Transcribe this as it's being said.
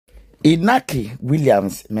Inaki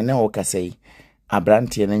Williams mene okasei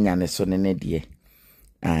abrantie ne nyane so ne die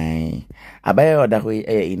ai abaye oda ho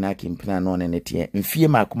Inaki mpina no ne tie mfie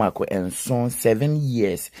makomako enso 7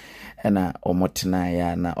 years na omotena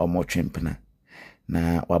ya na omotwempena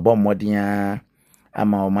na wabɔ mmɔden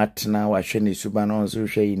ama omatena wahwe ne suba no nso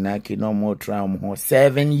hwɛ Inaki no omotra ho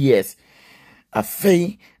 7 years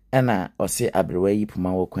afei na ɔse abrewa yi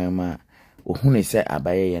puma wo kwan ma ohune se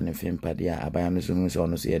abaye ye ne fempade abaya no so nso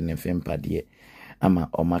ono so ye ne fempade ama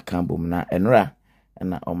omaka bom na enra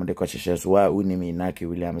na omode kɔhyehyɛ so wa unimi Inaki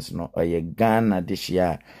Williams no oye Ghana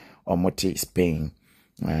dishia omote Spain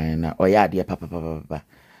na oya ade papa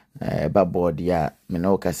ba board ya me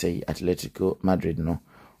no kasei Atletico Madrid no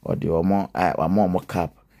ode omo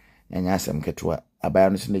cap enya asem ketewa abaya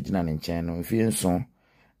no so negina ne nkyɛn no mfi nso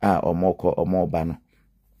omo ba no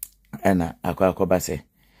na akwa se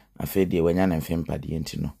afi die wanya na mfempade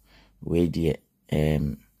enti no we die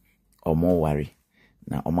omo ware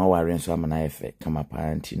na omo ware nso amana efe kama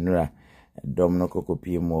panti nura dom no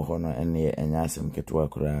kokopie mu ho no ene enya asem ketewa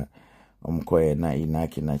kura omkoye na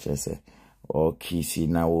Inaki na chese o kisi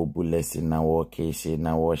na wo bulesi na wo kisi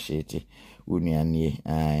na wo shiti unuanie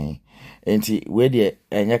ai enti we die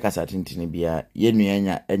enya kasatintini bia yenu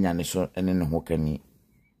enya ne so ene ne ho kani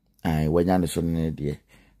ai wanya ne so ne die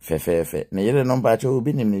fefefe na yele no mba cho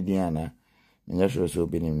obi nim ne din ana nya so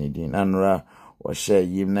obi nim ne din anura o she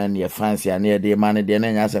yim na ne fancy ana de ma ne de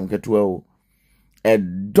na nya asem ketewa o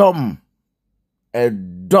edom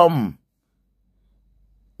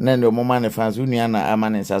na ne mo ma ne fancy unu ana ama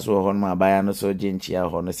ne nsaso ho no abaya no so ginchia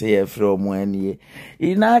ho no se ye frɛ O.H.E.N.E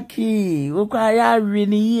Inaki ukwa ya wi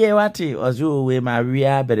ni ye wate ozo we ma wi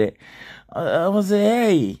abere o say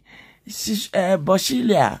hey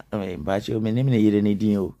Boshilia bacho menim ne yire ne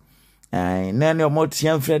din o ai na ne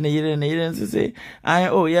omotian frɛ ne yire nse ai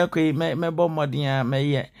o ya koi me bɔ modin a me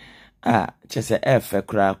ye chese efe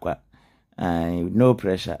kura kwa ai no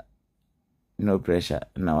pressure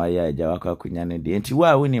na wa ya jawa kwa kunya ne de enti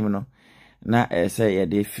wa wonim no na se ye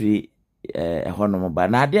de free hono ba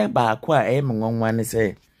na de ba kwa menwanwa ne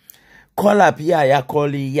se call up ya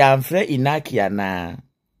call ya mfrɛ Inaki na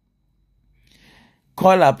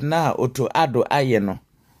call up na O.H.E.N.E aye no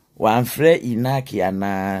wan frɛ Inaki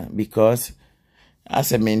na because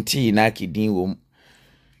asementi Inaki din wom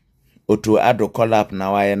O.H.E.N.E call up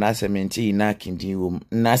na waye na asementi Inaki din wom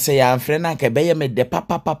na se ya mfrɛ na ka beye me de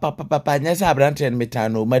papa nyesa abrante en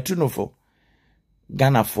metano matunofo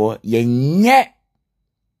Ghana fo yenye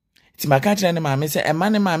ti makatra ne maame se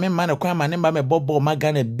emane maame ma ne kwa mane ba me bobo ma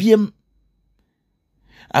Ghana biem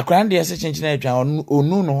akrande yese chenchina atwa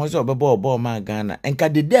onu no ho se obebo ma Ghana enka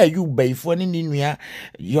de da you baifo ne nua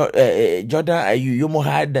Jordan ayu yomo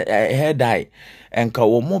head enka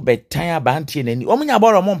wo mo betan abantie nani omunya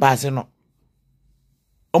boro mo mpaase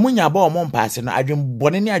no adwen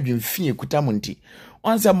bone ne adwen fie kuta mo nti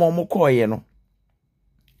onse mo koye no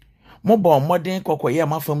mo bo modern kokoye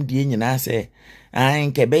mafam die nyina se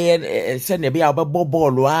nke be se ne bia obebo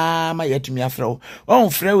ball ma yatumi afro on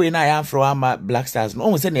frɛ we na ya afro ama Black Stars no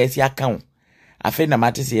on se na esi account afi na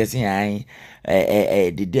mate se yesi an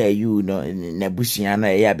the day you no na busua no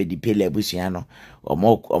ya be di pele busua no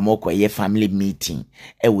omo koye family meeting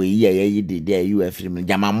we yi the day you afri me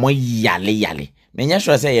jama mo yale me nya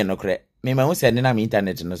sure say ye no kre me ma hu se na me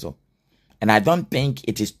internet no so and I don't think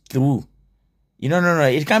it is true. No,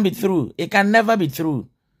 it can't be true. It can never be true.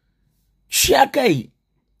 Shakai.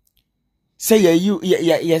 Say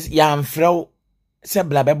yes, amfrau. Say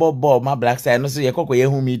blabebo ball my Black Star. No say ye koko ye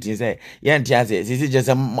who meeting say ye ntia say this is just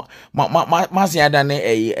a mas ya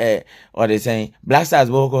dane or they saying Black Stars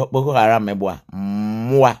boko haram meboa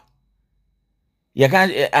mwa. Ye can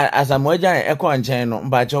as a moja eko nchen no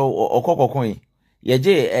mbacho okokokon. Ye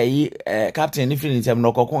je captain ni feeling sem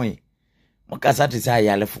no kokon. Mokasa te say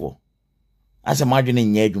yalefo. Asa madwene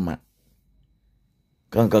nya adwuma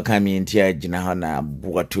kanka kami ntia gina ha na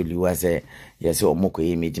boatoli wase yese omoko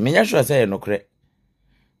yimiti menya sure say no kre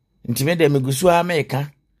ntime de megusu America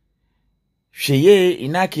hweye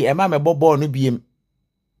Inaki ema mebobɔ no biem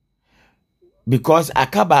because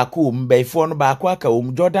akaba ko mbefo no ba ko aka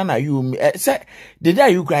Jordan ayu se the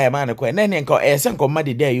day you cry man ko na ne nka se nko ma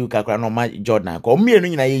the day you kakra no ma Jordan ko mienu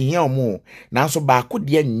nyina ye hia omo na so ba ko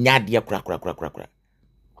de nya de kura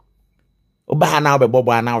oba na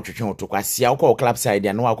obebobo ana otwetwe otokwasia ukọ club side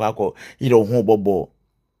ya no akọ ire ho bobo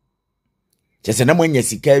chese na mwanya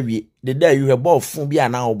sika wie de da you ball fun bi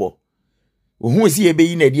ana obo ohun si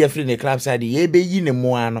ebeyi na di afre ne club side ye ebeyi ne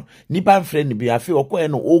mo ano nipa mfre ne bi afi okọ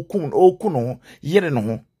no okun no yire no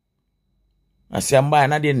ho asiamba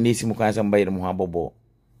na de nesi mu kan samba yire mo ha bobo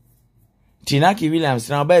Inaki Williams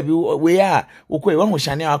now baby we are ukwe one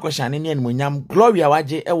shane akoshane ne animonyam Gloria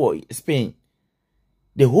waje ewo Spain.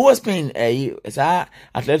 The whole Spain sa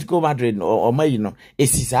Atletico Madrid or may you know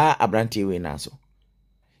esisa abranti we na so.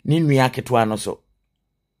 Ni nua ketwa no so.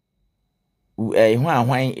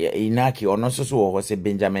 Hwan Inaki or no so wo se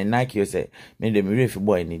Benjamin Inaki say me de me refi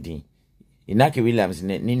boy ni din. Inaki Williams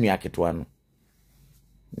ni nua ketwa no.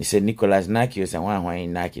 Ni se Nicholas Inaki say hwan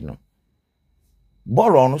Inaki no.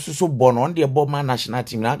 Boro no so bono on the Boma national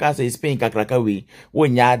team na ka say Spain kakraka we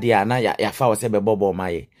wonya de ana ya fa wo se be bobo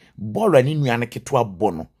maye. Boro ni nua na ketwa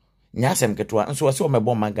bono. Nyasem ketwa nso wo se o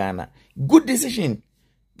mebo magana. Good decision.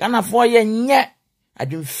 Ghana for ye nye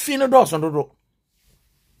adwin fino do so dodo.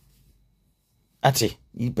 Ati,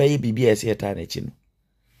 ipaye BBS yeta na chi no.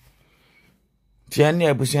 Fiane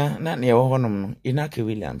abusia na ne wo honom no Inaki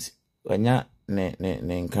Williams. Wanya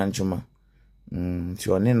ne nkanchuma. Ti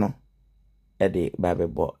one no Eddie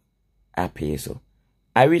Babebo happy so.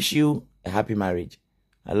 I wish you a happy marriage.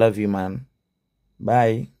 I love you, man.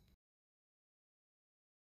 Bye.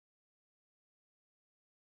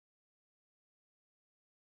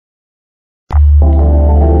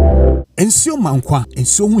 Ensio mankwa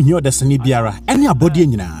ensio hu hia odasani biara ene abode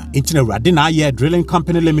nyina entina Awurade na aye Drilling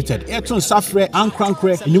Company Limited eton safre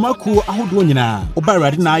ankrankre enyumaku ahodo nyina oba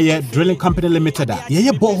Awurade na aye Drilling Company Limited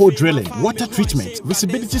ye borehole drilling, water treatment,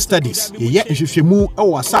 visibility studies ye nhwehwemu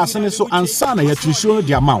ewo asase ne so ansa na ye tunsuo no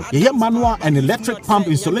dia maw ye manual and electric pump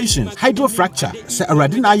installation, hydrofracture se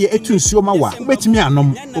Awurade na aye etunsuo mawa obetimi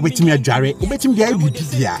anom obetimi adware obetimi dia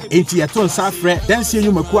bibia enti ye ton safre danse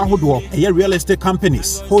enyumaku ahodo ye real estate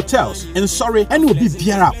companies, hotels and sorry and will be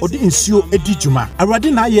biara or the insure edijuma.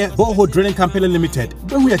 Awurade na aye Borehole Drilling Company Limited.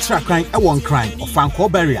 When we extra crime a one crime or Fanko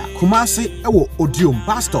barrier. Kumasi ewo Odium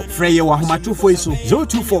bus stop. Freye wa Humatu Foisu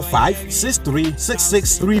 0245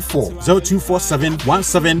 636634 0247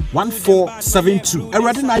 171472.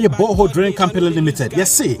 Awurade na aye Borehole Drilling Company Limited.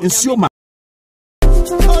 Yes, say insure ma.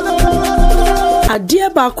 Adia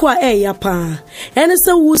bakwa ya pa ene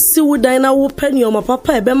se wusi wudan na wo pani o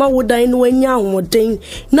papa e be ma wudan no anya ahoden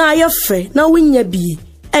na ayefe na wonya bi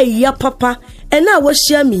ya papa ena wo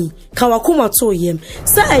hia mi ka wakoma to yem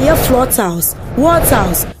se floor tiles, wall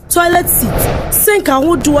tiles, toilet seat, sink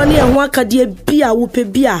ahodo ne ho akade bia wo pe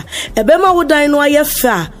bia e be ma wudan no ayefe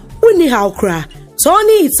a woni ha okra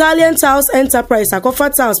Tony Italian Tiles Enterprise akofa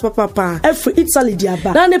tiles papa every Italy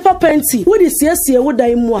diaba na ne papenti wo di siesie wo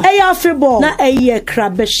dan mu a eya afebo na eye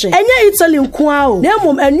krabehye enya Italy nko a o na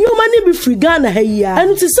mom anuoma ne bi free Ghana ha yia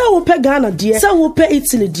enu ti se wo pe Ghana de se wo pe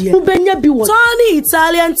Italy de wo benya bi wo Tony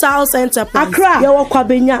Italian Tiles Enterprise Accra ye wo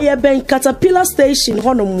kwabenya ye ben Caterpillar Station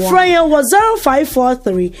honomwa Fryer was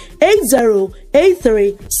 0543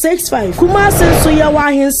 808365 Kumasi so ye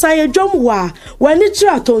wa hensa ye dwom wa wani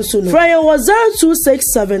kira tonso no Fryer was 0267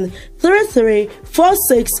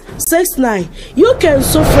 334669. You can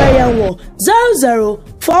so Fryer wo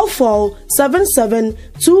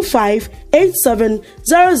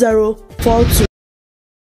 00447725870042.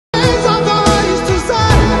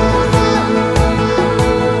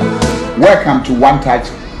 Welcome to One Touch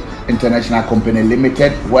International Company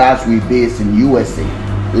Limited, whereas we based in USA,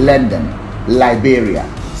 London, Liberia,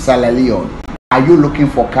 Sierra Leone. Are you looking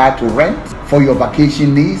for car to rent for your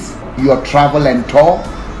vacation needs, your travel and tour?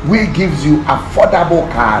 We gives you affordable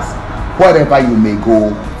cars wherever you may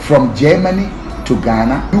go, from Germany to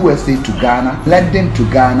Ghana, USA to Ghana, London to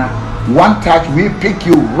Ghana. One Touch will pick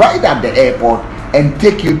you right at the airport and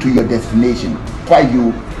take you to your destination. For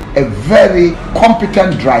you, a very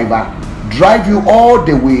competent driver, drive you all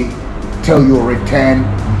the way till you return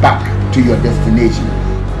back to your destination.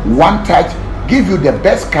 One Touch give you the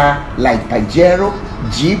best car like Pajero,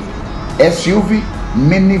 Jeep, SUV,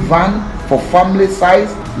 minivan for family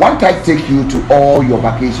size. One Touch take you to all your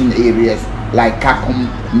vacation areas like Kakum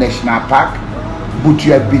National Park,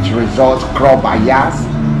 Butia Beach Resort, Krab Ayas,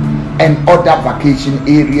 and other vacation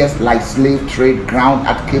areas like Slave Trade Ground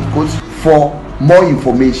at Cape Coast. For more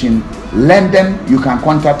information, London, you can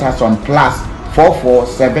contact us on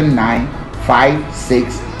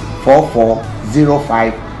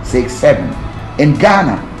 +447956440567. In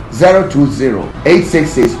Ghana,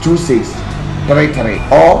 020-866-2633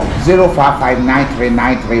 or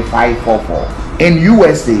 0559393544. In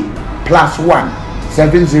USA,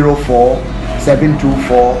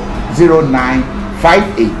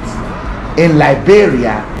 +1-704-724-0958. In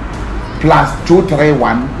Liberia,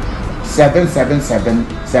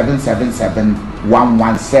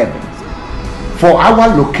 +231-777-777-117. For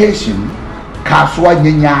our location, Kaswa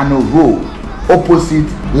Nyenyano Road, opposite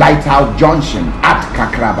Lighthouse Junction at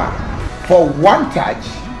Kakraba. For One Touch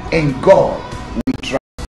in God,